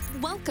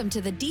Welcome to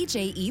the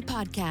DJE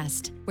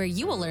Podcast, where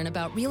you will learn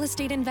about real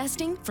estate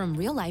investing from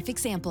real-life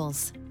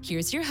examples.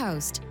 Here's your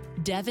host,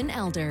 Devin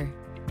Elder.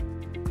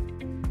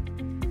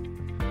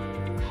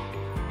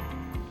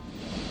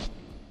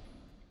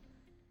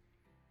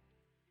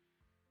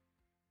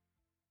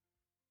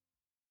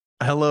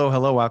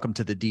 Hello. Welcome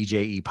to the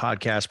DJE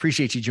Podcast.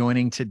 Appreciate you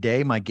joining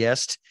today. My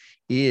guest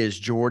is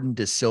Jordan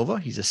De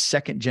Silva. He's a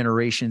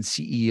second-generation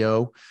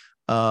CEO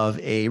of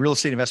a real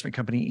estate investment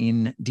company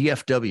in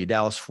DFW,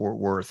 Dallas-Fort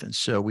Worth. And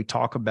so we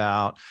talk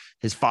about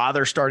his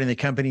father starting the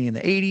company in the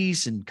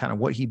 80s and kind of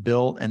what he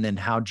built, and then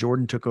how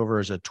Jordan took over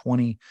as a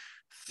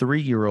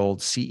 23-year-old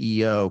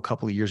CEO a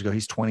couple of years ago.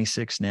 He's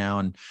 26 now,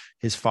 and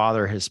his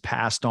father has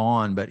passed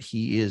on, but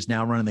he is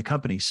now running the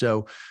company.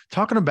 So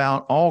talking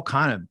about all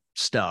kind of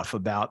stuff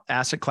about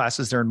asset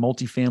classes. They're in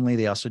multifamily.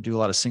 They also do a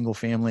lot of single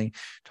family,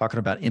 talking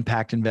about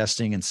impact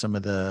investing and some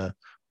of the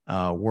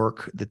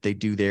work that they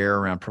do there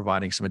around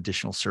providing some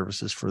additional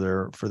services for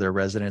their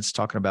residents,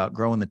 talking about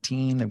growing the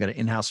team. They've got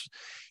an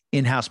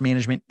in-house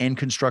management and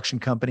construction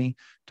company,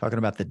 talking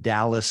about the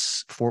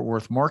Dallas-Fort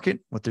Worth market,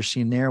 what they're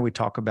seeing there. We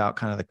talk about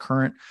kind of the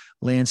current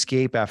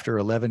landscape after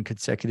 11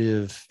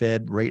 consecutive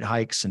Fed rate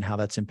hikes and how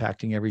that's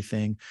impacting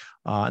everything.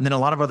 And then a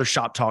lot of other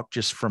shop talk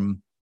just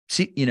from,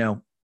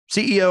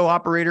 CEO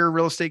operator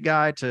real estate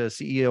guy to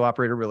CEO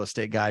operator real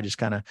estate guy, just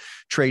kind of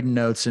trading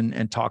notes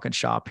and talking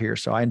shop here.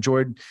 So I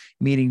enjoyed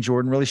meeting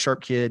Jordan, really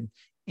sharp kid,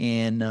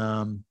 and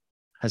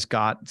has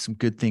got some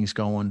good things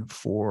going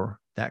for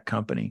that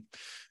company.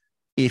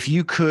 If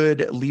you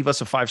could leave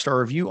us a 5-star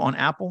review on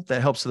Apple,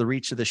 that helps the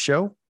reach of the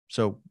show.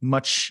 So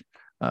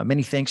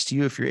many thanks to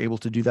you if you're able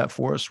to do that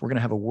for us. We're going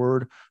to have a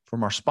word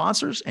from our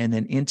sponsors and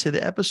then into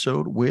the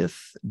episode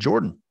with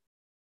Jordan.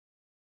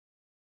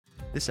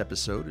 This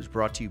episode is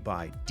brought to you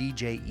by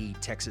DJE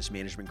Texas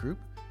Management Group,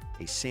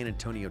 a San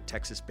Antonio,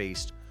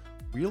 Texas-based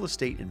real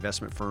estate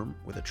investment firm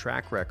with a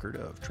track record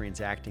of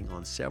transacting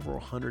on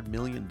several $100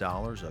 million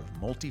of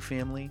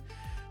multifamily,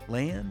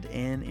 land,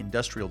 and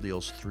industrial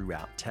deals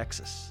throughout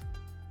Texas.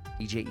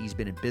 DJE's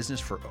been in business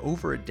for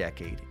over a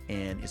decade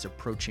and is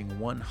approaching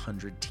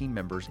 100 team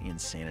members in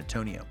San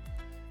Antonio.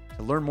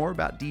 To learn more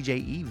about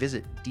DJE,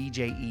 visit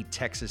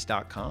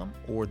djetexas.com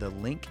or the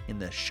link in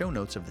the show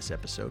notes of this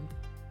episode.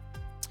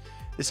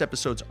 This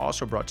episode is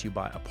also brought to you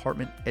by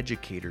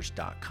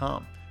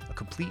apartmenteducators.com, a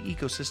complete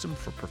ecosystem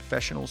for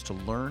professionals to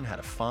learn how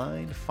to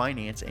find,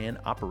 finance, and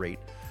operate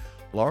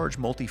large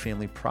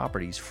multifamily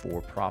properties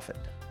for profit.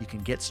 You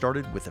can get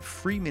started with a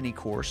free mini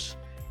course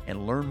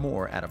and learn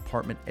more at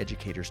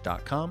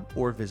apartmenteducators.com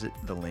or visit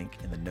the link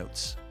in the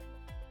notes.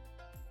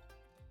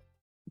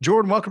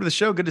 Jordan, welcome to the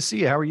show. Good to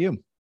see you. How are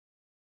you?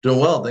 Doing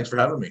well. Thanks for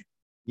having me.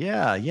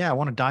 Yeah. I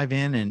want to dive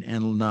in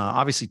and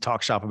obviously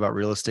talk shop about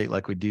real estate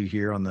like we do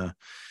here on the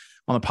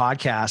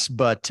podcast,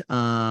 but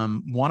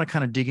want to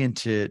kind of dig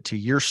into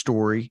your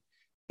story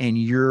and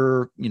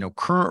your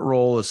current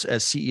role as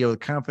CEO of the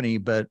company,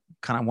 but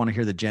kind of want to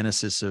hear the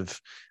genesis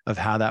of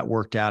how that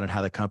worked out and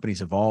how the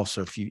company's evolved.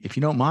 So if you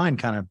don't mind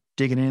kind of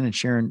digging in and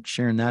sharing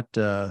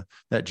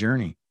that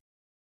journey.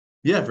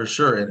 Yeah, for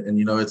sure. And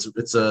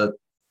it's the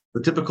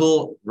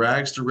typical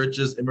rags to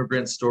riches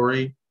immigrant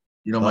story.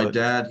 My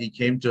dad, he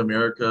came to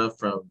America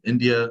from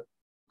India,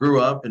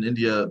 grew up in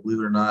India, believe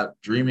it or not,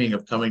 dreaming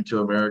of coming to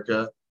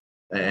America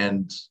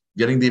and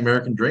getting the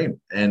American dream.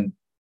 And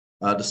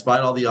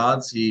despite all the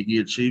odds, he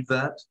achieved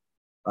that.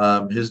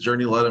 His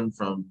journey led him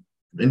from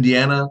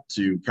Indiana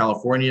to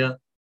California.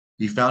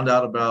 He found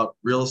out about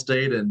real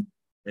estate and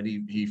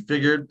he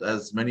figured,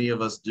 as many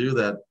of us do,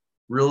 that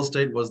real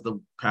estate was the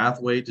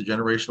pathway to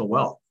generational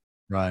wealth.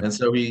 Right. And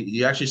so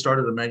he actually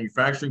started a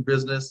manufacturing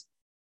business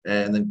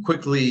and then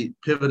quickly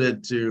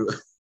pivoted to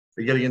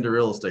getting into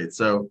real estate.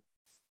 So,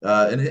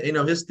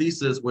 his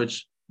thesis,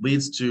 which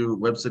leads to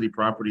Web City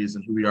Properties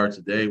and who we are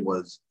today,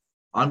 was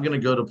I'm going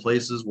to go to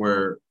places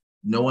where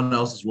no one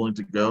else is willing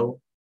to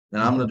go,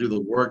 and I'm going to do the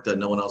work that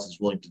no one else is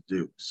willing to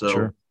do. So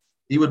Sure.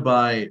 He would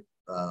buy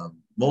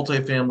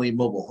multifamily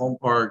mobile home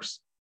parks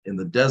in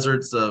the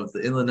deserts of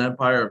the Inland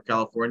Empire of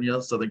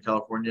California, Southern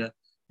California,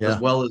 as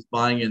well as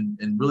buying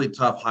in really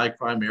tough high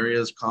crime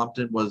areas.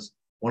 Compton was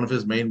one of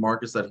his main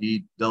markets that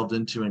he delved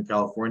into in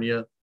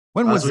California.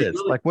 When was this?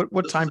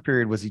 What time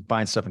period was he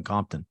buying stuff in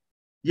Compton?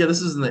 Yeah,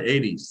 this is in the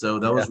 80s. So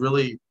that was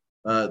really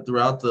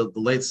throughout the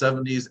late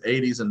 70s,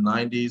 80s, and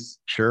 90s.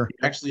 Sure.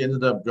 He actually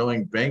ended up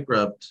going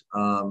bankrupt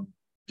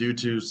due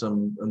to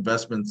some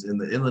investments in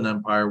the Inland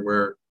Empire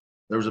where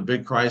there was a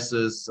big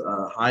crisis,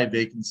 high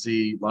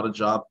vacancy, a lot of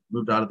jobs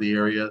moved out of the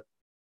area.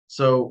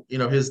 So,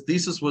 his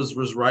thesis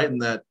was right in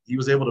that he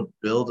was able to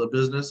build a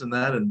business in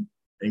that and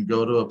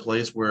go to a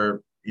place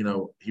where,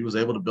 he was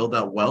able to build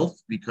that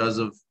wealth because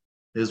of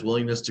his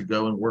willingness to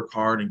go and work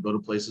hard and go to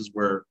places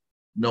where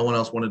no one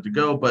else wanted to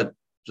go, but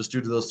just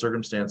due to those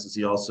circumstances,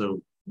 he also,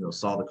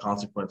 saw the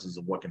consequences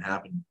of what can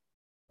happen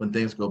when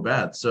things go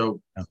bad. So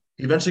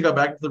he eventually got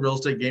back to the real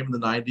estate game in the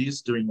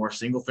 90s, doing more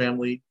single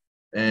family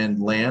and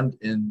land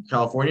in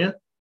California.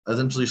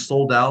 Eventually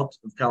sold out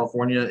of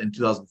California in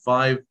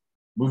 2005,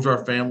 moved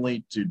our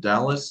family to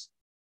Dallas,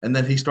 And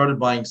then he started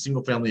buying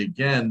single family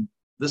again,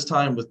 this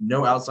time with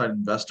no outside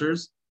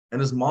investors. And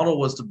his model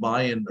was to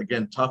buy in,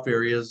 again, tough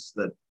areas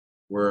that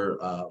were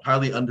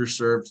highly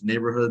underserved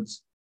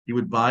neighborhoods. He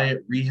would buy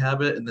it,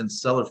 rehab it, and then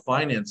sell or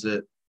finance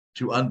it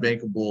to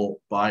unbankable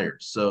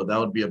buyers. So that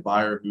would be a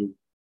buyer who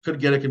could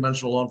get a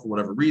conventional loan for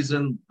whatever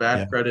reason,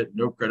 bad credit,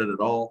 no credit at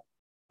all,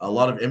 a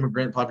lot of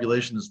immigrant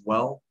population as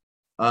well.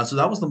 So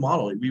that was the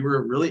model. We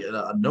were really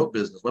a note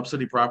business. Web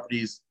City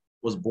Properties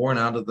was born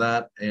out of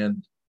that.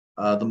 And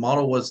the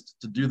model was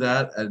to do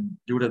that and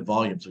do it at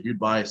volume. So you'd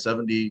buy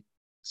 70,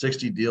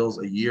 60 deals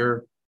a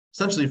year,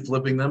 essentially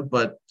flipping them,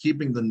 but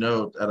keeping the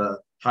note at a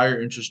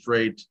higher interest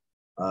rate.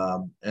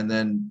 And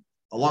then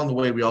along the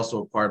way, we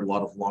also acquired a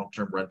lot of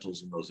long-term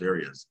rentals in those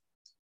areas.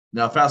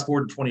 Now, fast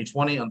forward to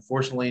 2020,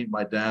 unfortunately,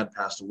 my dad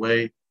passed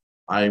away.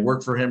 I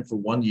worked for him for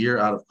 1 year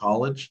out of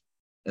college,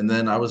 and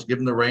then I was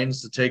given the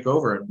reins to take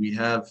over. And we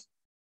have,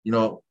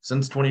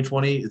 since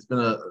 2020, it's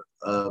been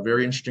a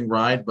very interesting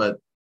ride, but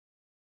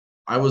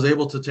I was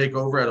able to take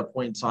over at a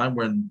point in time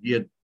when he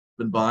had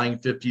been buying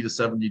 50 to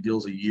 70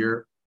 deals a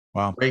year.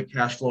 Wow. Great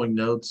cash flowing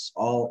notes,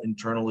 all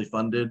internally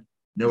funded,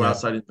 no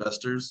outside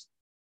investors.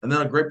 And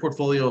then a great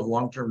portfolio of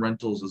long-term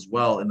rentals as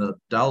well in the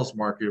Dallas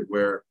market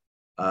where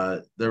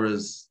there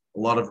was a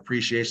lot of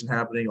appreciation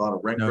happening, a lot of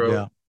rent growth.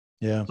 Doubt.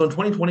 Yeah. So in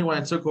 2020, when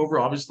I took over,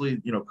 obviously,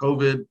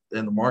 COVID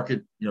and the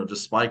market,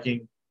 just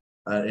spiking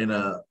in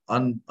a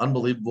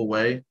unbelievable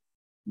way,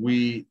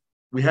 we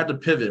had to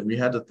pivot. We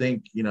had to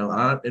think,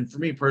 and for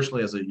me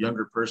personally, as a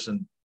younger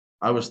person,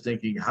 I was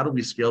thinking, how do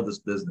we scale this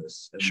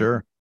business? And,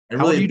 Sure. And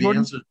How really, old are you, the Jordan?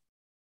 answer.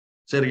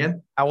 Say it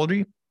again. How old are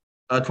you?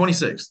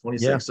 26.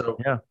 Yeah. So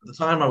yeah. at the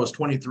time I was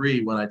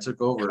 23 when I took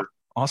over.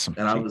 Awesome.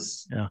 And it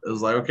was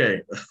like,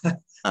 okay,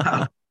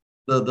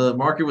 the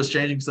market was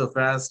changing so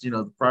fast.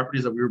 The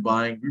properties that we were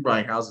buying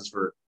houses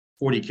for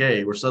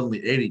 40K were suddenly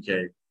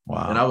 80K.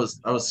 Wow. And I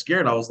was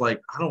scared. I was like,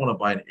 I don't want to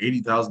buy an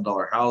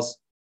 $80,000 house.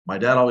 My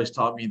dad always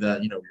taught me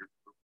that, you're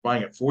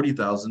buying at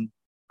 40,000.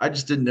 I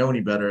just didn't know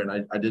any better.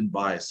 And I didn't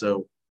buy.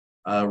 So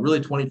really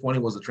 2020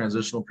 was a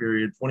transitional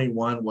period.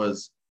 21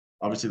 was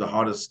obviously the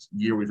hottest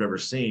year we've ever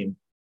seen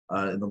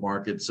in the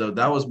market. So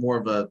that was more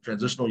of a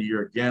transitional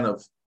year again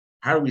of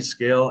how do we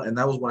scale? And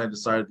that was when I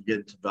decided to get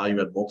into value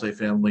add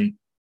multifamily,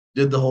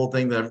 did the whole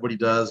thing that everybody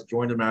does,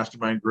 joined a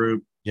mastermind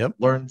group,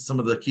 learned some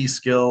of the key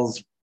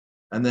skills.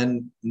 And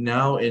then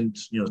now 2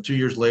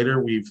 years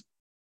later, we've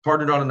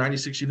partnered on a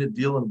 96 unit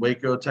deal in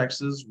Waco,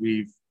 Texas.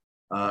 We've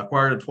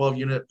acquired a 12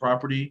 unit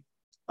property,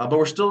 but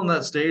we're still in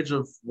that stage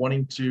of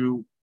wanting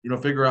to,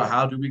 figure out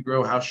how do we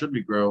grow? How should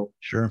we grow?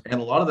 Sure. And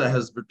a lot of that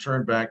has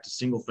returned back to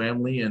single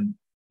family and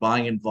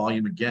buying in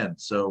volume again.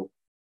 So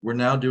we're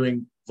now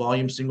doing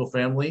volume single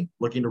family,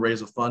 looking to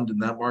raise a fund in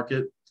that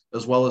market,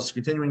 as well as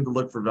continuing to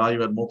look for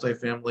value add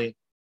multifamily.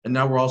 And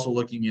now we're also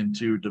looking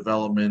into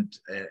development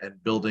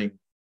and building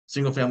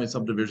single family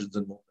subdivisions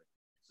and multi.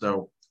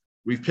 So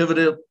we've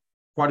pivoted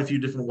quite a few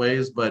different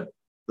ways, but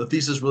the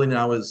thesis really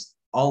now is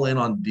all in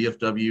on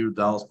DFW,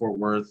 Dallas Fort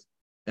Worth,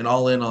 and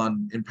all in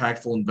on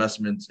impactful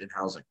investments in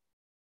housing.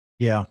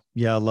 Yeah.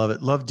 I love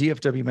it. Love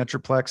DFW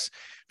Metroplex.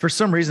 For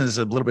some reason, it's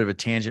a little bit of a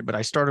tangent, but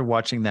I started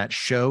watching that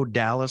show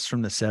Dallas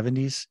from the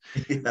 70s.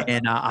 Yeah.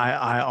 And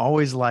I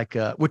always like,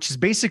 which is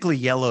basically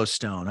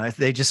Yellowstone.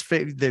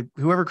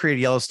 Whoever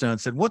created Yellowstone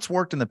said, what's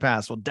worked in the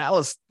past? Well,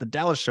 the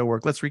Dallas show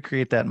worked. Let's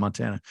recreate that in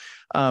Montana.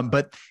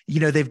 But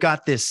they've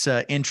got this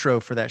intro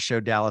for that show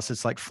Dallas.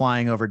 It's like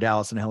flying over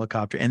Dallas in a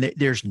helicopter and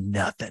there's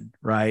nothing,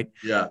 right?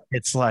 Yeah.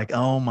 It's like,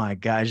 oh my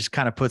God, it just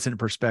kind of puts into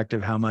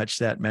perspective how much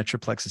that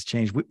Metroplex has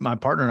changed. My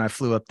partner and I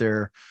flew up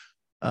there.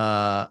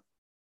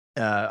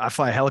 I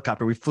fly a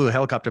helicopter. We flew a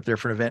helicopter up there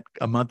for an event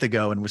a month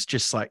ago and was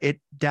just like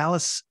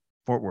Dallas,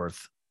 Fort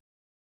Worth,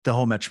 the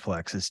whole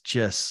Metroplex is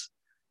just,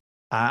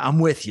 I'm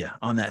with you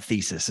on that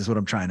thesis is what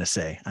I'm trying to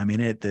say. I mean,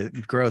 the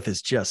growth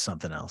is just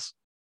something else.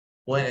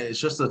 Well, it's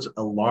just such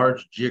a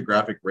large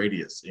geographic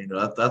radius.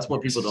 That's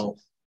what people don't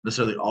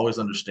necessarily always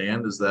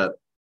understand is that,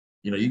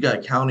 you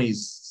got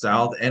counties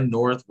south and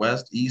north,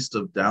 west, east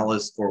of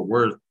Dallas, Fort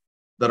Worth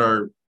that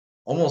are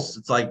almost,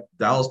 it's like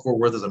Dallas, Fort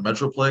Worth as a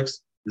Metroplex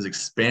is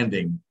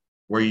expanding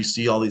where you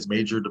see all these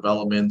major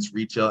developments,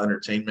 retail,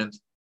 entertainment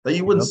that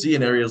you wouldn't see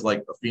in areas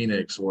like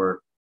Phoenix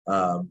or,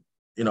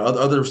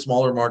 other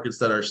smaller markets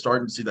that are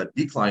starting to see that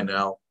decline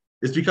now.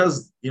 It's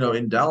because,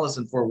 in Dallas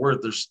and Fort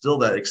Worth, there's still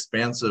that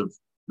expansive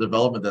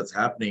development that's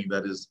happening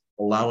that is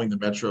allowing the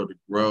metro to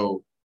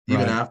grow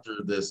even after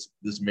this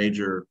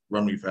major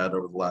run we've had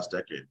over the last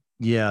decade.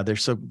 Yeah,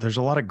 there's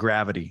a lot of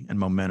gravity and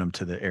momentum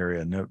to the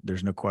area. No,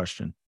 there's no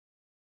question.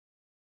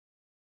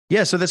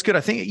 Yeah, so that's good.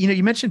 I think,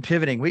 you mentioned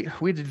pivoting.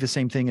 We did the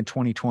same thing in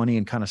 2020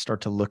 and kind of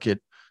start to look at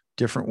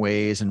different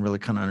ways and really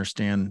kind of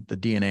understand the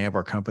DNA of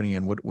our company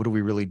and what do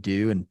we really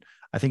do. And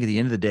I think at the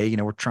end of the day,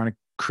 we're trying to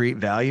create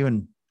value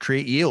and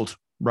create yield,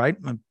 right?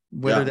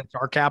 Whether that's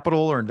our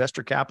capital or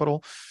investor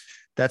capital,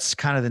 that's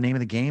kind of the name of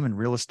the game. And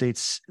real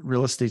estate's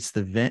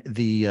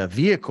the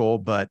vehicle,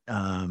 but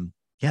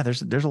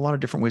there's a lot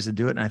of different ways to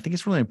do it. And I think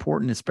it's really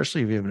important,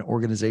 especially if you have an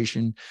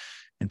organization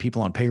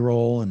people on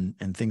payroll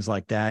and things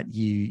like that,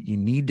 you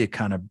need to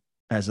kind of,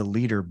 as a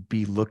leader,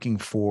 be looking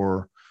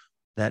for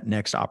that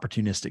next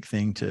opportunistic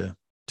thing to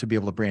be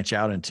able to branch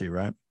out into,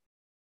 right?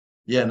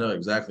 Yeah, no,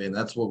 exactly. And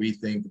that's what we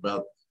think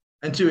about.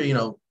 And two,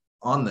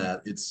 on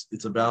that,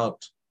 it's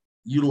about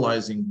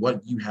utilizing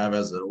what you have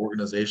as an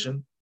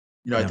organization.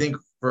 I think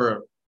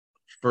for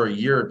a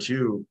year or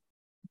two,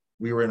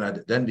 we were in an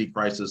identity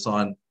crisis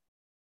on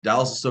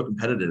Dallas is so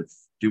competitive.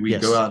 Do we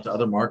go out to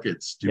other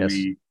markets? Do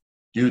we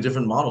do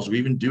different models? Do we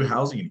even do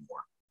housing anymore?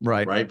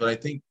 Right. But I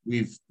think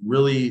we've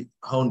really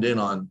honed in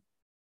on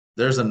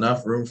there's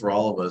enough room for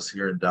all of us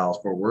here in Dallas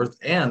Fort Worth.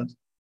 And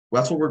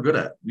that's what we're good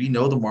at. We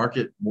know the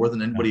market more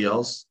than anybody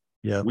else.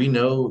 Yeah. We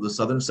know the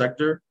southern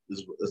sector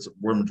is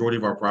where majority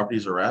of our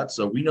properties are at.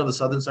 So we know the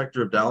southern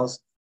sector of Dallas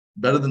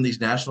better than these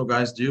national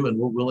guys do. And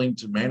we're willing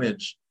to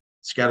manage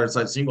scattered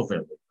site single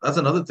family. That's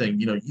another thing.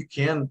 You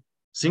can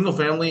single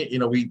family,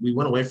 we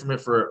went away from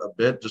it for a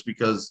bit just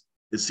because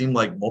it seemed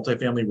like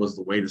multifamily was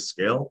the way to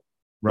scale.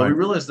 Right. But we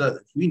realized that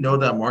if we know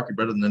that market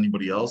better than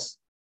anybody else,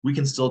 we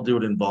can still do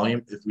it in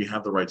volume if we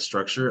have the right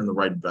structure and the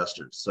right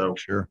investors. So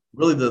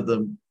really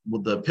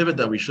the pivot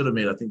that we should have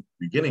made, I think, at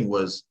the beginning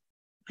was,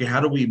 okay, how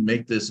do we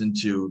make this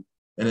into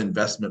an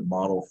investment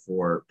model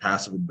for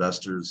passive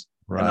investors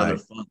and other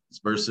funds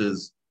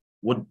versus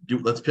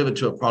let's pivot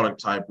to a product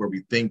type where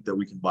we think that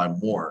we can buy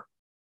more.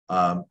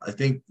 I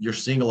think you're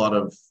seeing a lot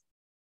of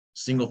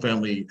single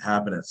family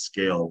happen at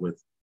scale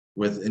with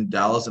in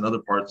Dallas and other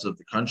parts of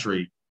the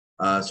country.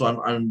 So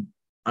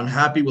I'm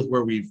happy with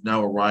where we've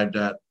now arrived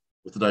at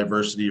with the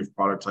diversity of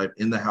product type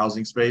in the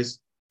housing space,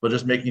 but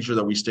just making sure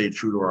that we stay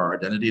true to our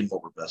identity and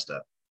what we're best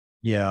at.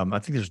 Yeah, I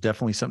think there's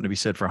definitely something to be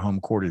said for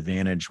home court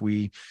advantage.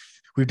 We've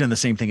done the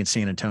same thing in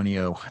San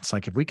Antonio. It's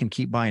like if we can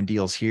keep buying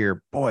deals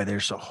here, boy,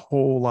 there's a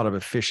whole lot of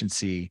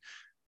efficiency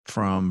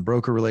from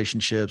broker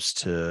relationships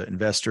to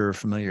investor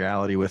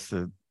familiarity with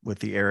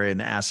the area and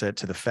the asset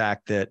to the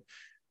fact that,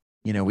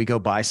 we go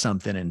buy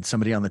something and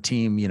somebody on the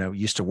team,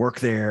 used to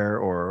work there,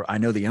 or I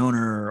know the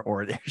owner,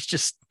 or there's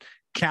just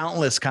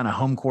countless kind of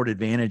home court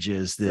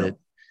advantages that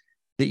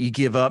you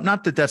give up.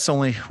 Not that that's the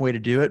only way to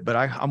do it, but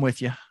I'm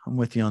with you. I'm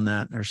with you on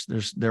that.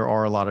 There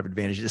are a lot of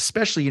advantages,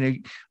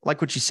 especially,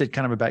 like what you said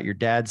kind of about your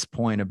dad's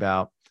point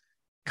about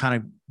kind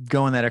of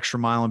going that extra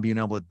mile and being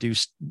able to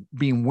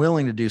being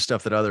willing to do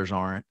stuff that others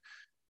aren't,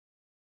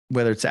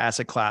 whether it's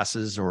asset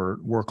classes or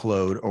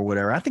workload or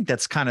whatever. I think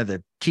that's kind of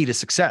the key to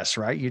success,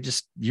 right?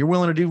 You're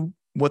willing to do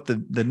what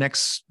the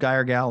next guy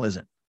or gal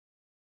isn't.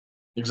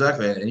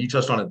 Exactly. And you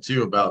touched on it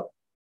too about,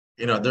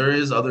 there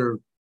is other,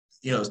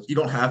 you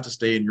don't have to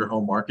stay in your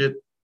home market,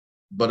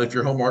 but if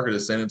your home market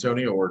is San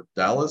Antonio or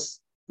Dallas,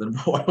 then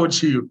why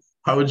would you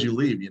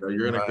leave?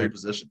 You're in a great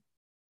position.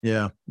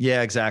 Yeah.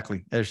 Yeah,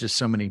 exactly. There's just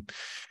so many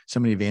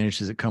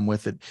advantages that come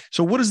with it.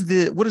 So what does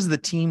the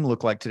team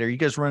look like today? Are you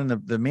guys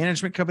running the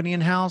management company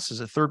in-house? Is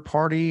it third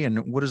party?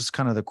 And what is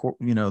kind of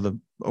the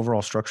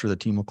overall structure of the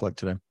team look like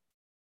today?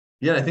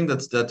 Yeah, I think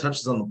that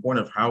touches on the point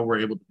of how we're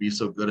able to be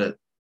so good at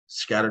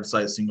scattered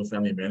site single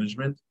family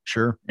management.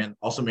 Sure. And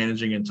also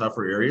managing in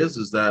tougher areas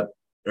is that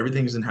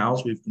everything's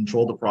in-house. We've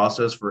controlled the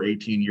process for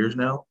 18 years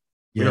now.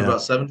 We have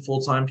about 7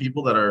 full-time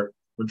people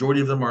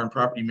majority of them are in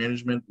property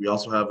management. We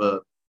also have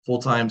a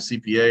full-time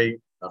CPA,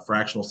 a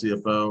fractional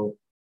CFO.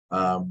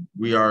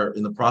 We are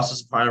in the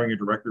process of hiring a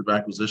director of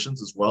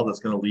acquisitions as well. That's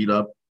going to lead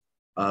up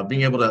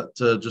being able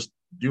to just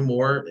do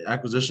more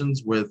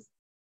acquisitions with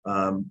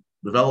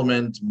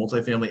development,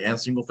 multifamily and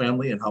single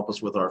family, and help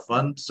us with our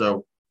fund.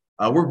 So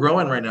we're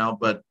growing right now,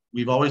 but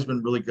we've always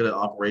been really good at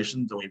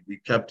operations, and we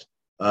kept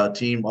a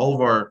team. All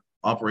of our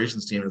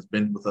operations team has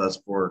been with us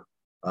for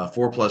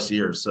 4+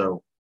 years.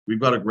 So we've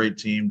got a great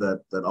team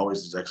that always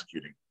is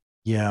executing.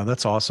 Yeah,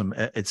 that's awesome.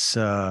 It's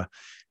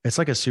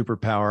like a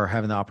superpower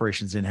having the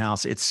operations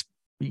in-house. It's,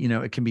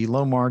 it can be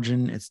low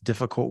margin. It's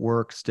difficult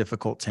work. It's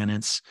difficult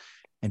tenants.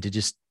 And to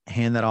just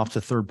hand that off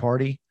to third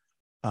party,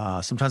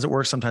 sometimes it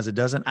works, sometimes it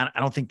doesn't. I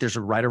don't think there's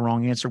a right or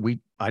wrong answer.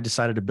 I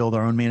decided to build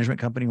our own management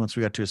company once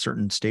we got to a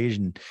certain stage.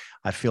 And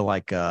I feel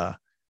like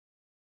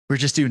we're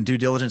just doing due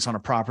diligence on a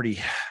property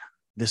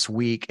this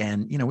week.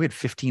 And, we had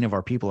 15 of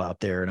our people out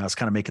there, and I was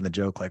kind of making the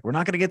joke, like, we're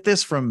not going to get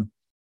this from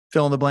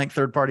fill in the blank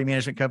third-party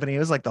management company. It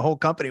was like the whole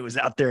company was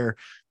out there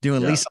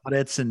doing lease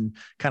audits and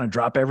kind of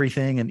drop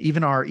everything. And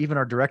even our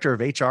director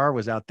of HR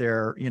was out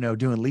there,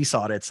 doing lease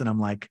audits. And I'm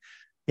like,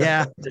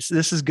 yeah,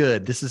 this is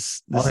good. This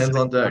is all hands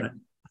on deck.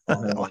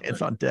 All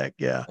hands on deck.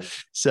 Yeah.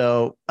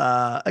 So,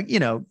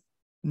 no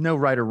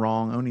right or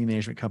wrong. Owning a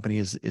management company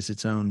is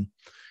its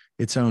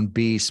own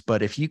beast,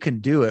 but if you can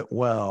do it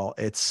well,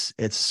 it's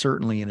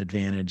certainly an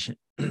advantage.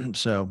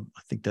 So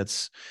I think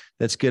that's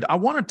good. I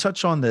want to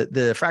touch on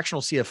the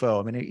fractional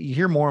CFO. I mean, you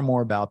hear more and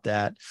more about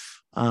that.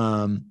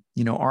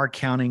 Our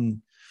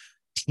accounting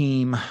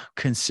team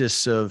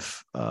consists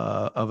of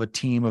a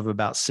team of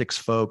about 6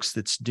 folks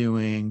that's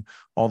doing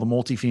all the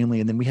multifamily,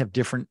 and then we have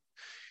different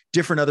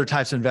other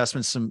types of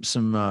investments,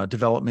 some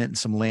development and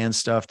some land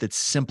stuff that's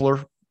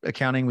simpler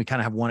accounting, we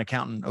kind of have one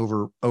accountant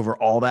over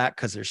all that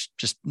because there's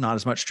just not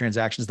as much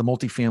transactions. The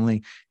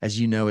multifamily, as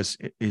you know, is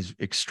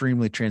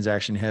extremely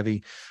transaction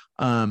heavy.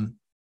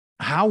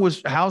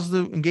 How's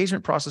the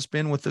engagement process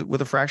been with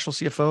a fractional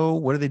CFO?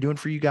 What are they doing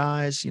for you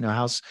guys?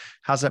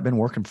 How's that been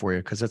working for you?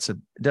 Because that's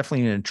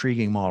definitely an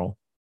intriguing model.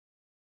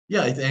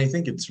 Yeah, I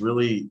think it's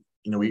really,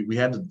 we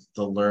had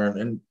to learn,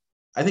 and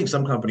I think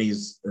some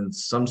companies and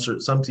some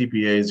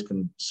CPAs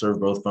can serve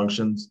both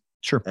functions.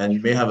 Sure. And you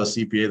may have a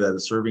CPA that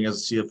is serving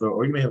as a CFO,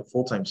 or you may have a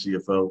full-time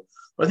CFO.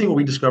 But I think what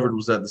we discovered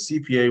was that the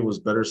CPA was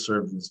better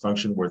served in this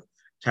function with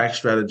tax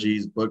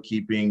strategies,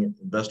 bookkeeping,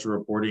 investor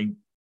reporting,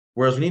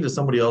 whereas we needed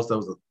somebody else that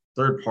was a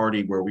third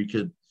party where we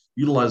could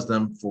utilize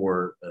them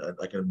for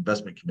like an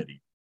investment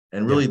committee,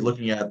 and really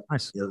looking at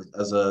nice.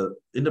 As a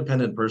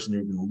independent person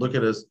who can look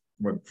at us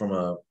from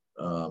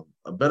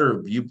a better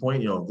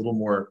viewpoint, a little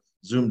more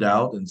zoomed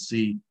out and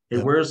see, hey,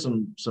 where are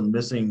some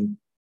missing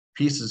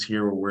pieces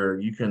here where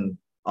you can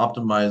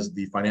optimize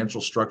the financial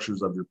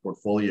structures of your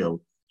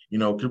portfolio.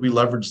 Could we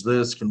leverage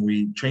this? Can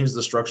we change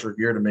the structure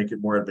here to make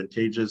it more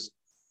advantageous?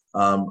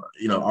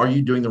 Are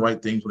you doing the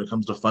right things when it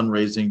comes to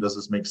fundraising? Does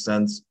this make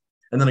sense?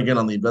 And then again,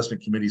 on the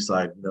investment committee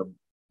side,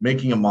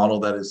 making a model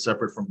that is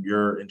separate from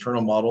your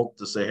internal model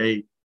to say,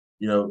 hey,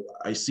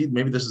 I see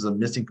maybe this is a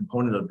missing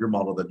component of your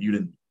model that you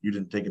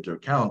didn't take into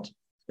account.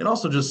 And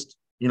also just,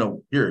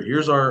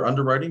 here's our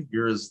underwriting.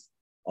 Here is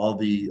all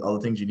the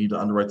things you need to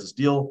underwrite this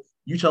deal.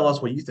 You tell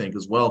us what you think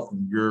as well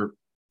from your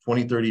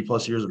 20, 30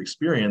 plus years of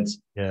experience.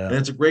 Yeah. And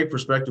it's a great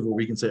perspective where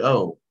we can say,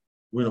 oh,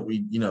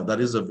 that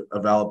is a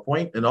valid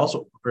point, and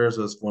also prepares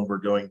us when we're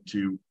going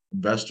to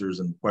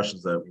investors and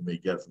questions that we may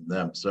get from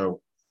them.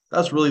 So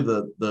that's really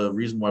the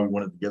reason why we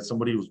wanted to get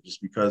somebody, was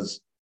just because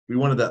we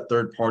wanted that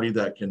third party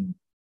that can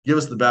give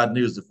us the bad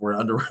news if we're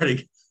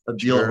underwriting a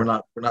deal. Sure.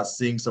 We're not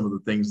seeing some of the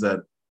things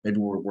that maybe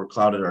we're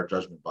clouded our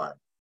judgment by.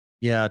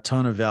 Yeah, a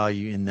ton of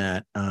value in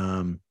that.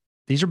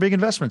 These are big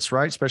investments,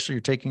 right? Especially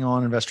you're taking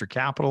on investor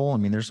capital. I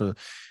mean, there's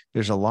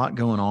a lot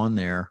going on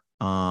there.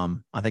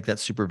 I think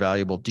that's super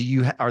valuable.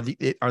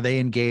 Are they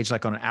engaged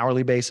like on an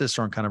hourly basis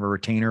or on kind of a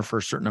retainer for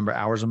a certain number of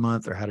hours a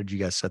month, or how did you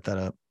guys set that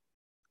up?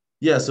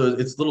 Yeah, so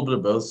it's a little bit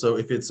of both. So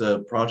if it's a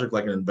project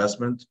like an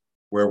investment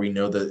where we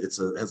know that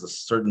has a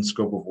certain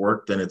scope of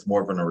work, then it's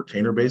more of on a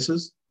retainer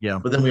basis. Yeah.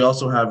 But then we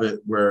also have it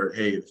where,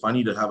 hey, if I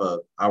need to have an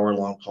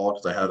hour-long call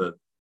because I had an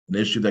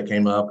issue that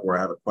came up or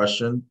I have a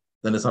question,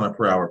 then it's on a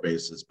per hour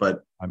basis.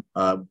 But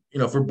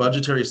for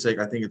budgetary sake,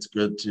 I think it's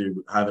good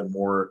to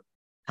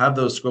have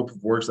those scope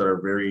of works that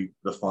are very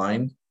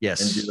defined.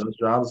 Yes. And do those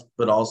jobs.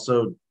 But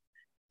also,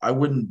 I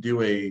wouldn't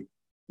do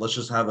let's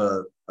just have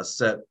a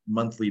set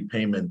monthly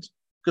payment,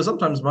 because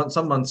sometimes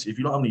some months, if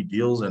you don't have any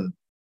deals and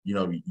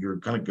you're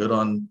kind of good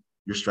on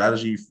your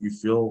strategy, you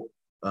feel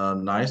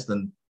nice,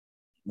 then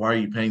why are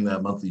you paying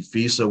that monthly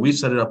fee? So we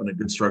set it up in a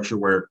good structure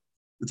where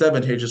it's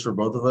advantageous for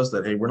both of us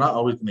that, hey, we're not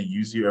always going to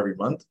use you every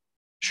month.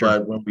 Sure.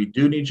 But when we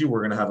do need you, we're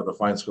going to have a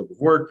defined scope of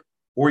work,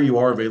 or you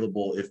are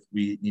available if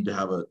we need to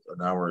have an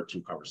hour or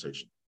two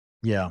conversation.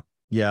 Yeah.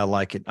 Yeah. I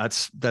like it.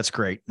 That's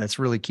great. That's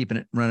really keeping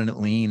it, running it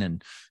lean,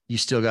 and you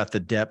still got the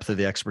depth of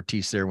the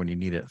expertise there when you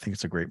need it. I think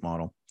it's a great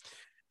model.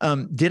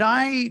 Did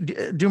I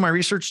do my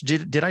research?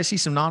 Did I see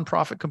some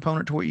nonprofit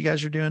component to what you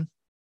guys are doing?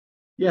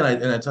 Yeah.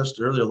 And I touched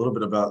earlier a little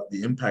bit about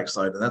the impact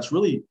side, and that's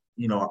really,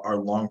 our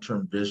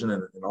long-term vision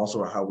and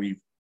also how we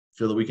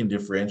feel that we can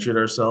differentiate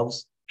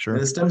ourselves. Sure.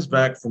 And it stems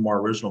back from our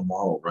original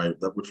model, right?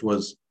 Which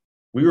was,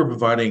 we were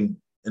providing,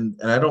 and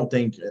I don't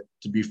think,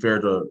 to be fair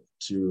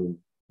to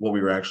what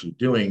we were actually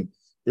doing,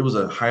 it was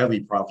a highly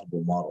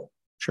profitable model.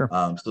 Sure.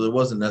 So it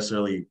wasn't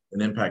necessarily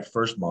an impact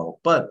first model,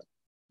 but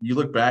you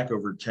look back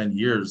over 10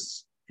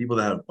 years, people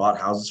that have bought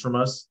houses from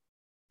us,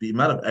 the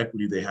amount of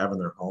equity they have in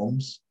their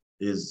homes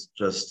is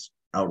just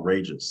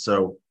outrageous.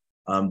 So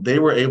they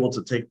were able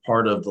to take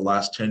part of the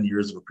last 10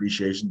 years of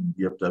appreciation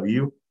in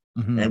DFW.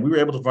 Mm-hmm. And we were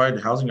able to provide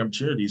housing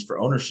opportunities for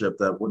ownership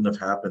that wouldn't have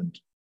happened,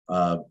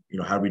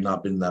 had we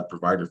not been that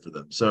provider for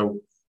them. So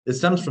it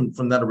stems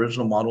from that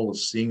original model of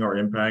seeing our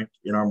impact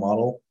in our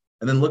model,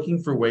 and then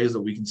looking for ways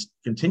that we can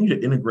continue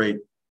to integrate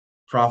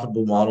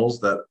profitable models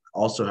that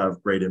also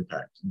have great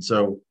impact. And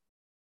so,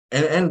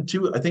 and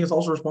two, I think it's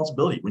also a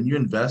responsibility when you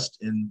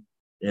invest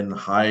in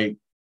high,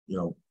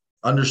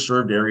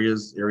 underserved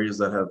areas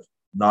that have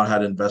not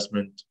had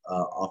investment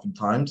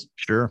oftentimes.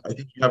 Sure. I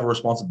think you have a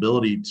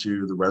responsibility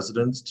to the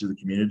residents, to the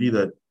community,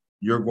 that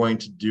you're going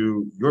to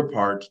do your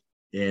part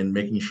in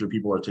making sure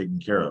people are taken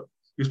care of,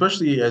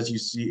 especially as you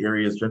see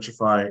areas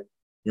gentrify.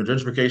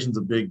 Gentrification is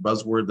a big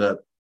buzzword that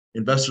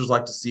investors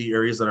like to see,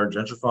 areas that are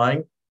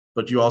gentrifying,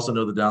 but you also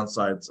know the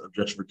downsides of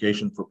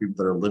gentrification for people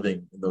that are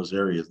living in those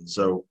areas. And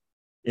so,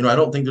 I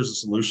don't think there's a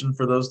solution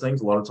for those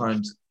things. A lot of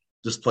times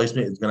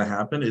displacement is going to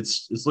happen.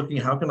 It's looking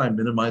at how can I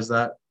minimize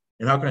that,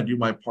 and how can I do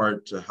my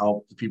part to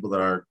help the people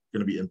that are going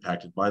to be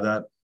impacted by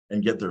that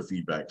and get their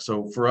feedback.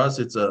 So for us,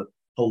 it's a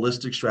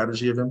holistic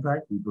strategy of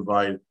impact. We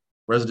provide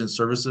resident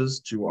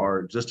services to our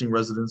existing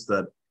residents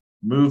that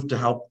move to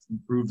help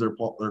improve their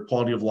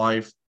quality of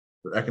life,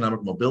 their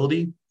economic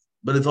mobility.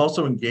 but it's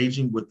also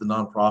engaging with the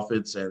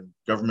nonprofits and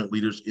government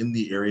leaders in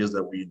the areas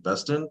that we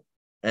invest in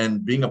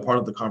and being a part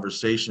of the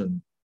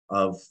conversation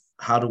of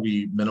how do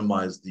we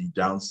minimize the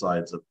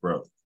downsides of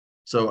growth.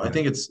 So I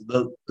think it's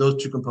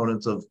those two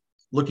components of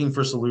looking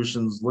for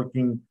solutions,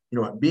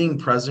 being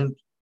present,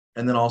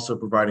 and then also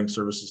providing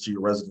services to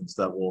your residents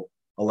that will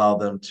allow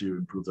them to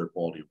improve their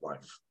quality of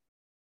life.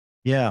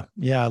 Yeah.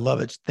 I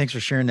love it. Thanks for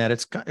sharing that.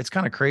 It's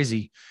kind of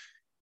crazy.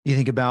 You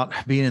think about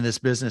being in this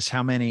business,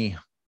 how many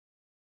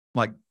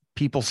like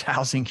people's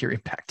housing you're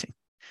impacting,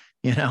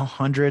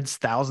 hundreds,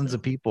 thousands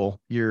of people.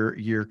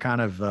 You're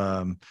kind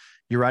of,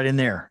 you're right in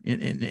there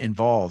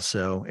involved.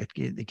 So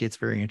it gets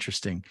very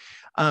interesting.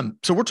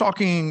 So we're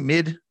talking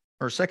mid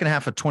or second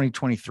half of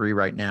 2023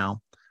 right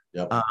now.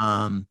 Yep.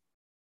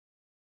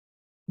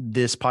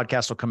 This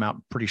podcast will come out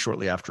pretty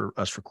shortly after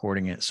us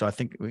recording it. So I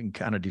think we can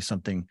kind of do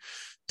something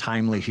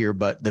timely here,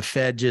 but the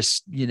Fed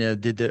just,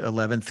 did the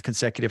 11th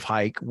consecutive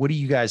hike. What are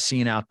you guys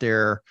seeing out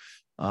there?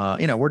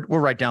 We're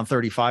right down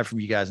 35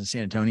 from you guys in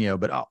San Antonio,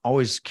 but I'm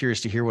always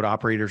curious to hear what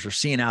operators are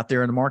seeing out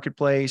there in the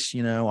marketplace.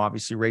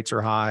 Obviously rates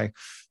are high,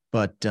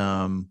 but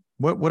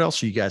what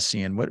else are you guys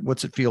seeing?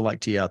 What's it feel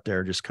like to you out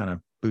there? Just kind of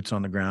boots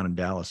on the ground in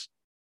Dallas.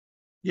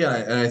 Yeah.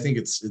 And I think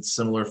it's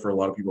similar for a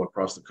lot of people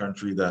across the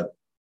country that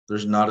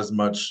there's not as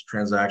much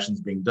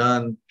transactions being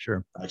done.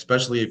 Sure.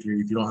 Especially if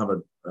you don't have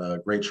a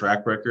great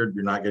track record,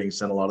 you're not getting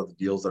sent a lot of the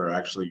deals that are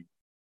actually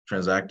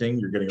transacting.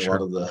 You're getting a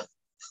lot of the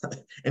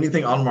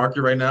anything on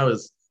market right now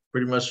is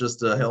pretty much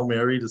just a Hail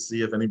Mary to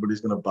see if anybody's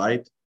going to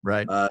bite.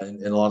 Right.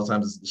 And a lot of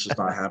times it's just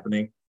not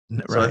happening.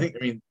 Right. So I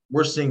mean,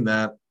 we're seeing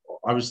that.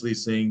 Obviously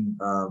seeing,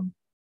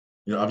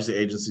 obviously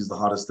agency is the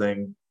hottest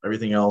thing.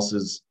 Everything else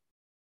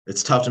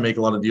it's tough to make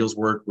a lot of deals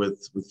work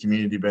with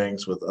community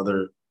banks, with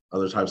other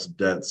types of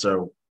debt.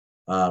 So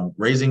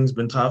raising's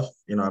been tough.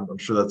 I'm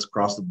sure that's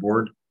across the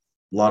board.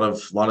 A lot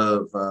of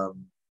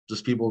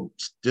just people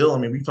still. I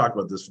mean, we've talked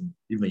about this from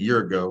even a year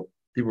ago.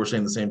 People were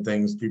saying the same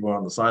things. People are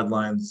on the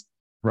sidelines.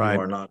 Right.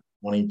 People are not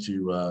wanting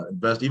to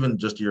invest. Even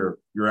just your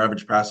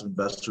average passive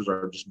investors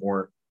are just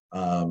more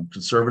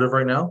conservative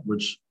right now,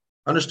 which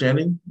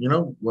understanding,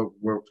 what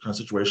kind of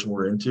situation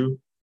we're into.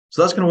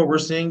 So that's kind of what we're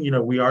seeing.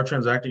 We are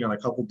transacting on a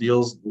couple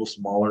deals, a little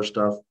smaller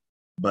stuff,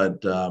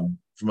 but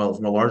from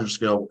a larger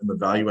scale in the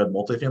value add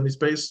multifamily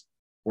space,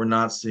 we're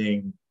not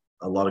seeing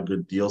a lot of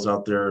good deals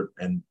out there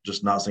and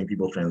just not seeing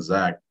people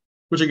transact,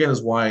 which again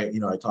is why,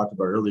 I talked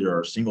about earlier,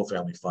 our single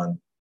family fund,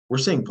 we're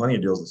seeing plenty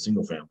of deals in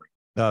single family.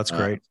 Oh, that's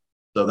great.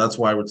 So that's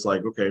why it's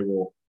like, okay,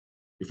 well,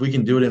 if we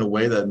can do it in a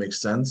way that makes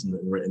sense and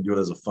do it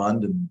as a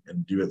fund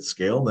and do it at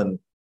scale, then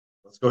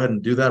let's go ahead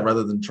and do that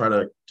rather than try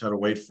to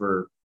wait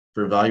for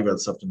value add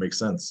stuff to make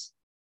sense.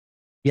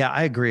 Yeah,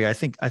 I agree. I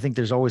think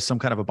there's always some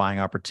kind of a buying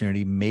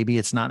opportunity. Maybe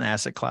it's not an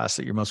asset class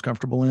that you're most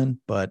comfortable in,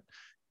 but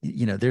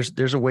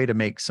there's a way to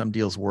make some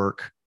deals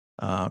work.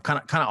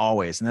 Kind of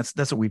always. And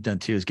that's what we've done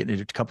too, is getting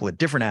into a couple of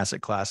different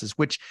asset classes,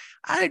 which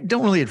I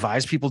don't really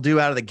advise people do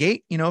out of the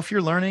gate. If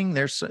you're learning,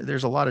 there's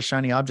a lot of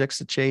shiny objects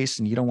to chase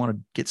and you don't want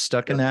to get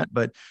stuck in that.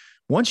 But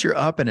once you're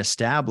up and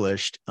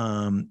established,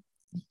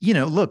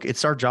 look,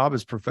 it's our job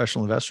as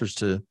professional investors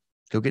to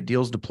go get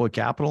deals, deploy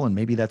capital. And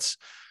maybe that's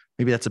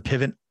a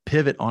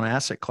pivot on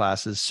asset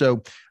classes.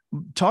 So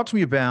talk to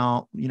me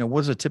about, what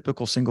does a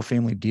typical single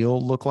family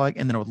deal look like?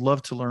 And then I would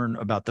love to learn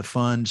about the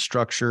fund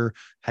structure,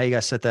 how you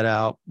guys set that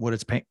out,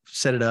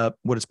 set it up,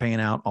 what it's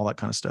paying out, all that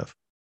kind of stuff.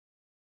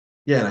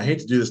 Yeah. And I hate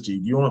to do this to you.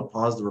 Do you want to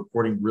pause the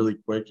recording really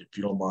quick, if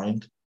you don't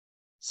mind?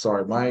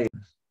 Sorry,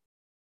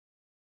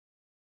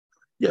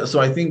 Yeah. So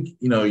I think,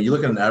 you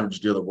look at an average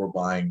deal that we're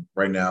buying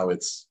right now,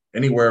 it's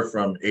anywhere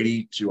from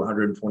 80 to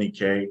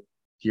 120K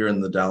here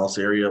in the Dallas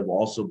area. We'll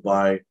also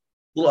buy a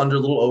little under, a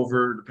little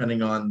over,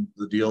 depending on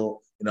the deal.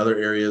 In other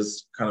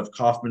areas, kind of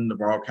Kaufman,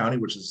 Navarro County,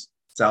 which is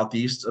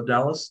southeast of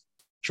Dallas.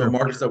 Sure. So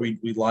markets that we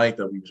like,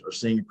 that we are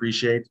seeing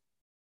appreciate.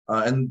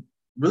 And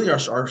really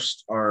our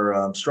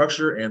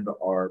structure and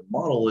our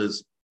model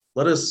is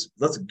let's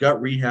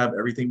gut rehab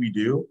everything we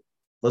do.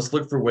 Let's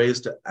look for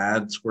ways to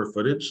add square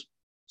footage.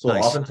 So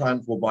nice.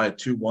 Oftentimes we'll buy a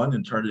 2-1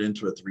 and turn it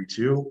into a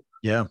 3-2.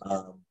 Yeah.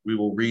 We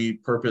will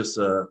repurpose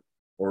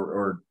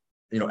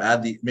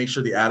make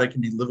sure the attic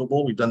can be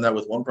livable. We've done that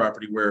with one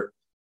property where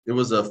it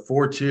was a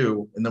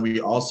 4-2, and then we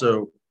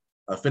also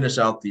finished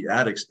out the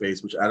attic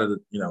space, which added,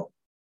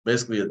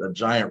 basically a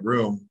giant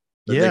room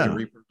that they can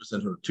repurpose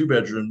into 2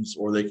 bedrooms,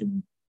 or they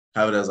can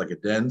have it as like a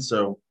den.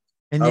 So,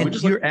 and then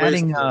you're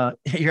adding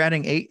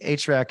 8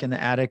 HVAC in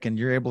the attic, and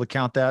you're able to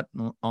count that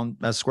on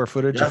as square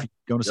footage. Yeah. If you're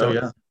going to sell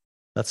it.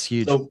 That's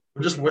huge. So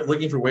we're just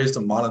looking for ways to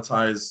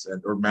monetize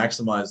or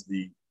maximize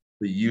the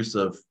use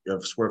of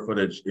square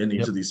footage in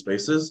each of these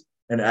spaces,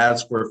 and add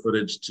square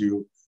footage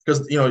to.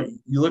 Because,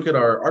 you look at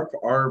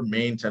our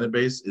main tenant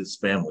base is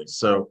families.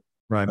 So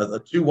right. A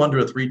 2-1 to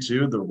a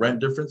 3-2, the rent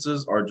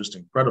differences are just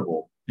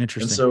incredible.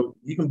 Interesting. And so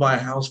you can buy a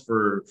house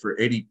for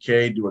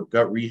 $80K, do a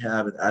gut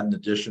rehab and add an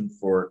addition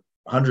for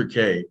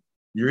 $100K.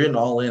 You're in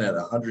all in at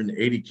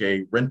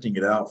 $180K, renting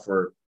it out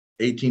for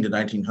 $1,800 to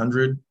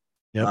 $1,900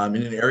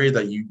 in an area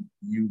that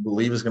you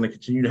believe is going to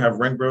continue to have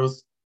rent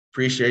growth.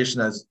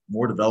 appreciation as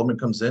more development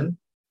comes in,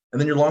 and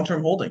then your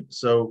long-term holding.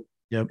 So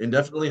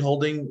indefinitely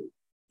holding,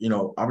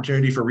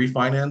 opportunity for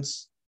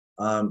refinance.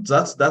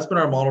 So that's been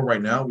our model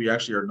right now. We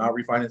actually are not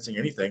refinancing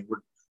anything.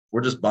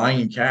 We're just buying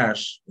in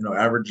cash,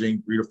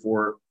 averaging 3 to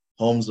 4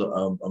 homes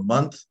a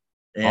month,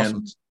 and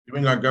Awesome.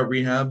 doing our gut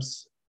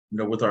rehabs,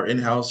 with our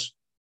in-house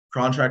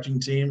contracting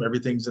team.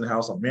 Everything's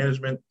in-house on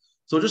management.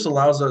 So it just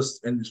allows us,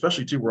 and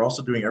especially too, we're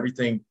also doing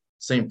everything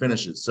same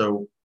finishes.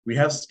 So we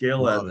have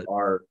scale at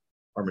our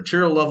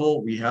material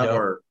level. We have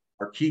our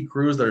key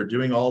crews that are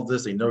doing all of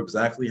this. They know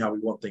exactly how we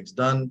want things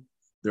done.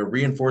 They're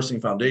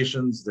reinforcing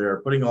foundations.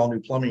 They're putting all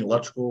new plumbing,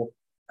 electrical,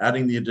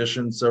 adding the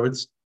additions. So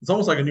it's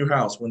almost like a new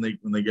house when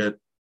they get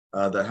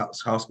the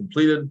house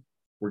completed.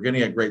 We're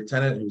getting a great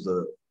tenant who's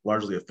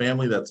largely a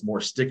family that's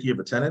more sticky of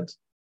a tenant.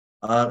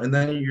 And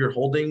then you're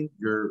holding,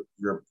 you're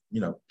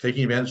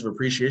taking advantage of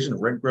appreciation,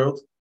 rent growth.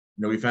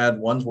 We've had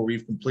ones where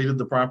we've completed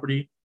the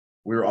property.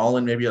 We were all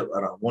in maybe at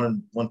a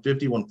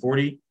 150,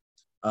 140.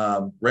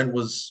 Rent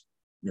was,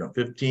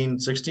 15,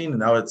 16, and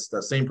now it's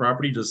that same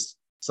property just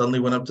suddenly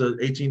went up to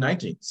 18,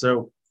 19.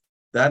 So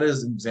that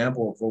is an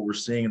example of what we're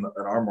seeing in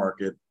our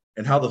market.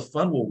 And how the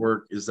fund will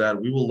work is that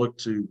we will look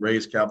to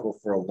raise capital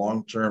for a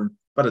long-term,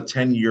 about a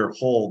 10-year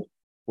hold,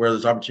 where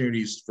there's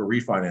opportunities for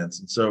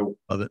refinance. And so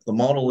the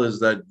model is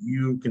that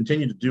you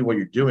continue to do what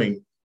you're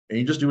doing, and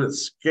you just do it at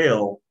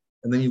scale,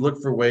 and then you look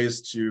for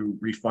ways to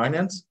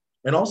refinance,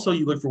 and also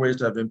you look for ways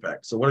to have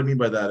impact. So what I mean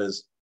by that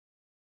is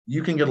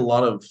you can get a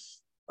lot of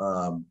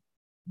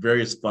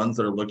various funds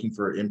that are looking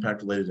for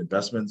impact-related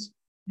investments.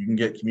 You can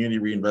get Community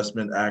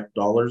Reinvestment Act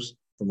dollars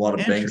from a lot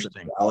of banks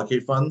that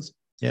allocate funds.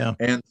 Yeah.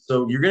 And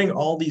so you're getting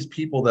all these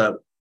people and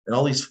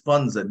all these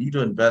funds that need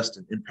to invest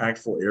in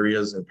impactful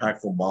areas,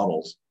 impactful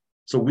models.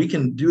 So we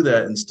can do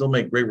that and still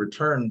make great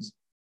returns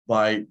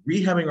by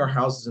rehabbing our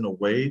houses in a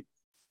way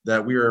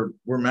that we're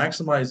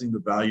maximizing the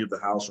value of the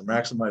house, we're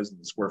maximizing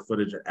the square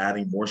footage and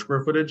adding more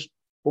square footage,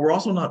 but we're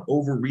also not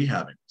over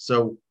rehabbing.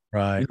 So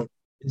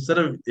instead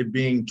of it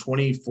being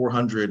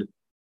 $2,400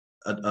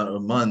 a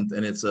month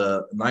and it's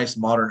a nice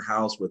modern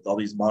house with all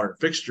these modern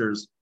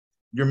fixtures,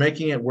 you're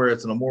making it where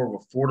it's in a more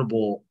of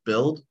affordable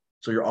build.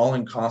 So your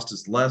all-in cost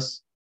is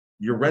less.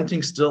 You're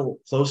renting still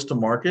close to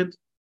market,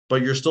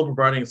 but you're still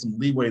providing some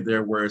leeway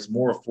there where it's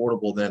more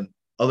affordable than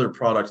other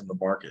products in the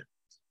market.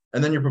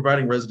 And then you're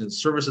providing resident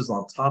services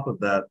on top of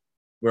that,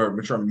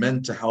 which are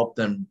meant to help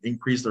them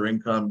increase their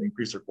income,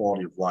 increase their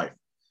quality of life.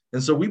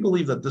 And so we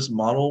believe that this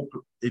model,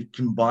 it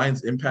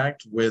combines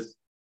impact with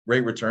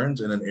great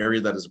returns in an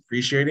area that is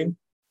appreciating,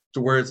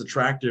 to where it's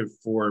attractive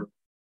for,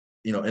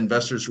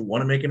 investors who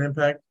want to make an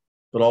impact,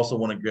 but also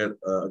want to get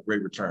a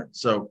great return.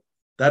 So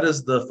that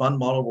is the fund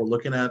model we're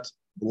looking at.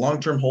 The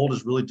long-term hold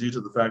is really due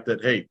to the fact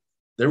that, hey,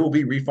 there will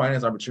be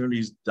refinance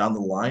opportunities down the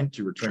line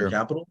to return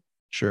capital.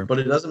 Sure. But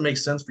it doesn't make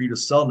sense for you to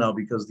sell now,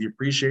 because the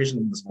appreciation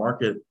in this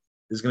market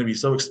is going to be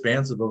so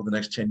expansive over the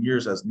next 10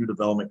 years as new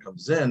development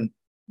comes in.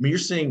 I mean, you're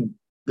seeing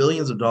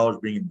billions of dollars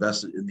being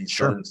invested in these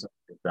southern centers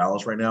of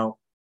Dallas right now.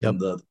 And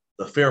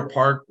the Fair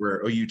Park,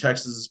 where OU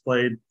Texas is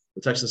played,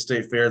 the Texas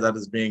State Fair, that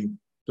is being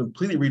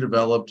completely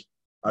redeveloped.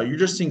 You're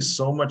just seeing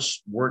so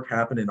much work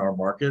happen in our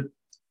market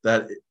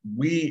that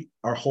we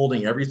are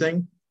holding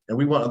everything, and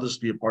we want others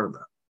to be a part of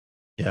that.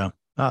 Yeah.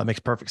 It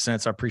makes perfect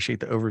sense. I appreciate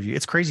the overview.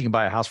 It's crazy you can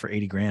buy a house for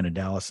 $80,000 in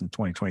Dallas in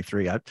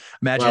 2023. I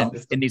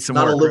imagine it needs some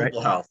not work. Not a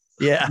livable house.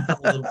 Yeah,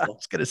 I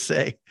was going to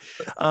say.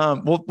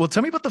 Well,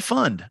 tell me about the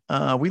fund.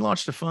 We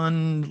launched a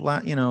fund,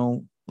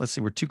 let's see,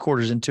 we're 2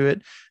 quarters into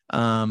it.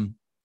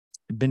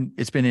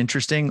 It's been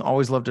interesting.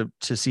 Always love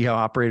to see how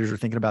operators are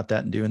thinking about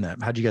that and doing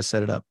that. How'd you guys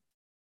set it up?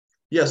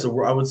 Yeah,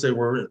 so I would say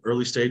we're in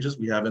early stages.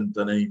 We haven't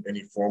done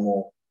any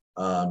formal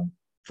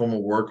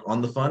work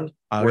on the fund.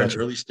 We're in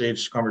early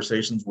stage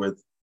conversations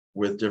with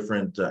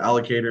different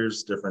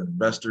allocators, different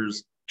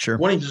investors,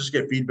 wanting to just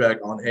get feedback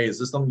on, hey, is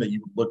this something that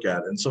you would look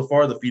at? And so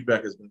far, the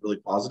feedback has been really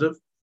positive.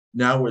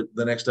 Now,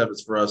 the next step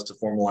is for us to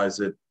formalize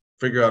it,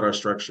 figure out our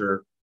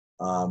structure,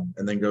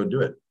 and then go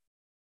do it.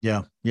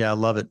 Yeah. I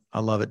love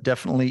it.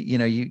 Definitely,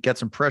 you got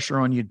some pressure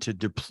on you to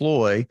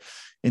deploy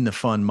in the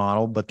fund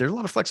model, but there's a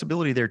lot of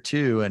flexibility there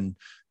too. And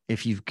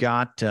if you've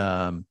got,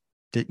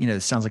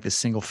 it sounds like a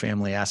single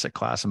family asset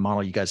class and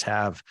model you guys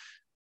have,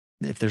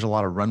 if there's a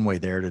lot of runway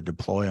there to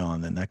deploy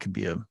on, then that could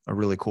be a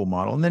really cool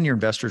model. And then your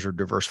investors are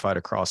diversified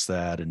across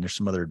that. And there's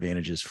some other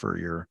advantages for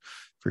your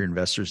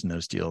investors in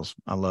those deals.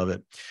 I love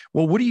it.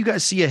 Well, what do you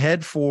guys see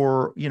ahead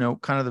for,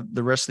 kind of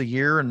the rest of the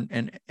year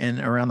and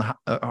around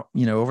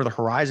the, over the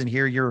horizon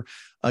here? You're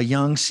a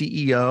young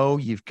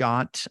CEO. You've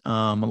got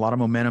a lot of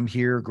momentum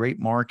here, great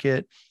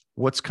market.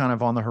 What's kind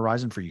of on the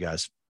horizon for you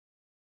guys?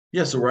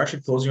 Yeah, so we're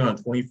actually closing on a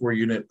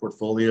 24-unit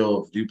portfolio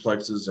of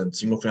duplexes and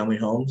single-family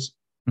homes.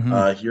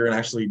 Here, and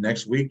actually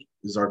next week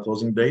is our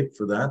closing date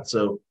for that.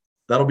 So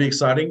that'll be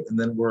exciting. And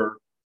then we're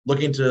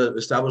looking to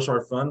establish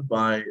our fund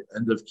by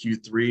end of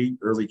Q3,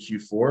 early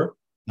Q4.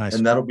 Nice.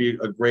 And that'll be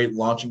a great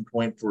launching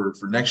point for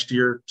next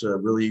year to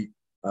really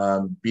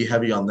be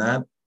heavy on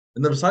that.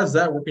 And then besides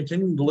that, we're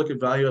continuing to look at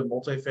value at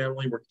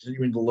multifamily. We're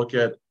continuing to look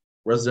at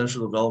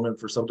residential development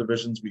for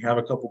subdivisions. We have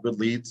a couple good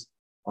leads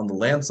on the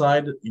land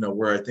side,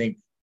 where I think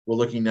we're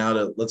looking now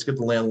to let's get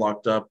the land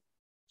locked up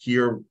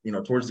here,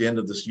 towards the end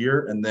of this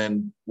year, and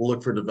then we'll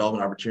look for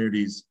development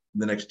opportunities in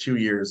the next 2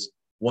 years.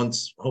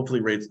 Once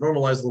hopefully rates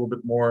normalize a little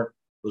bit more,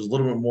 there's a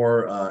little bit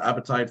more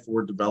appetite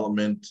for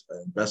development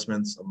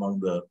investments among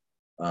the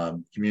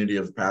community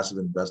of passive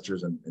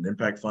investors and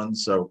impact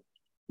funds. So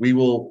we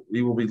will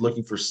be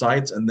looking for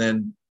sites, and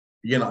then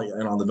again,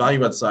 and on the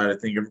value add side, I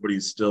think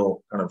everybody's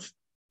still kind of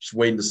just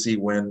waiting to see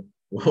when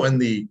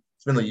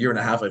it's been a year and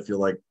a half, I feel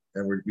like,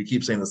 and we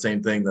keep saying the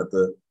same thing, that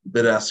the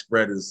bid-ask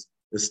spread is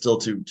still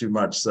too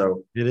much.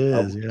 So it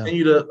is. We'll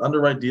continue to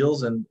underwrite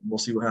deals, and we'll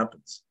see what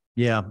happens.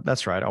 Yeah,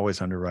 that's right.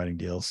 Always underwriting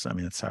deals. I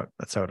mean, that's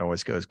how it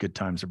always goes. Good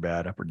times or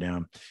bad, up or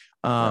down.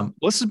 Well,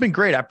 this has been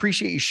great. I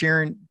appreciate you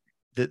sharing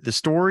the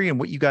story and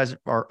what you guys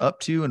are up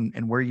to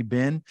and where you've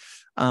been.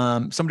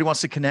 Somebody wants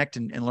to connect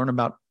and learn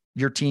about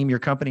your team, your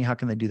company. How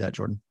can they do that,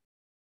 Jordan?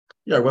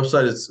 Yeah, our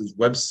website is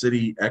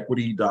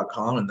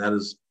webcityequity.com, and that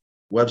is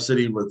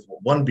WebCity with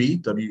one B,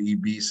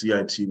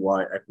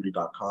 WEBCITY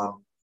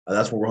equity.com.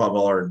 That's where we'll have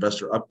all our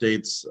investor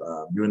updates,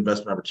 new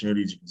investment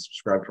opportunities. You can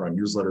subscribe to our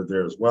newsletter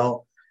there as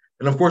well.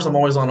 And of course, I'm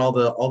always on all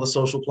the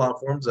social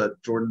platforms at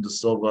Jordan Da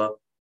Silva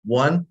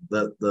 1.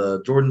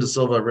 The Jordan Da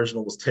Silva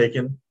original was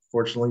taken,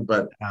 fortunately,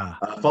 but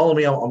follow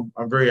me.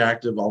 I'm very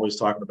active, always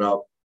talking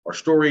about our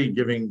story,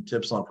 giving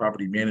tips on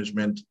property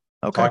management,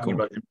 talking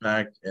about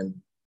impact, and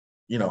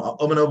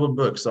I'm an open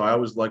book, so I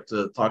always like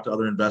to talk to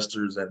other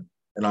investors and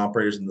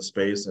operators in the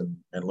space and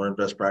learn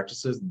best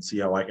practices and see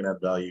how I can add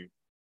value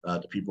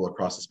to people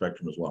across the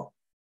spectrum as well.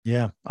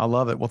 Yeah, I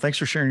love it. Well, thanks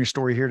for sharing your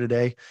story here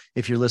today.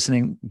 If you're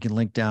listening, you can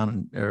link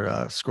down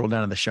or scroll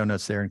down in the show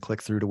notes there and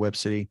click through to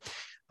WebCity.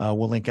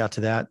 We'll link out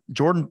to that.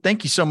 Jordan,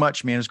 thank you so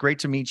much, man. It's great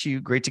to meet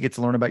you. Great to get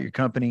to learn about your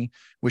company.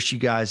 Wish you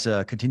guys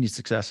continued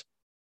success.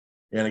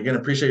 And again,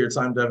 appreciate your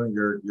time, Devin.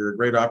 You're a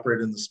great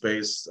operator in the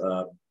space.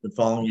 Been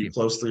following you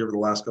closely over the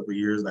last couple of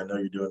years, and I know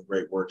you're doing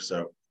great work.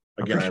 So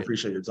again, I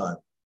appreciate your time.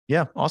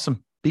 Yeah,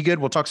 awesome. Be good.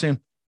 We'll talk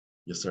soon.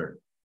 Yes, sir.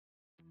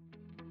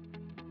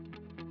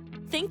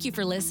 Thank you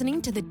for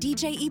listening to the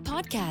DJE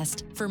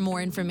Podcast. For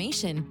more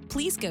information,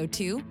 please go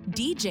to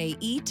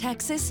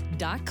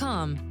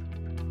djetexas.com.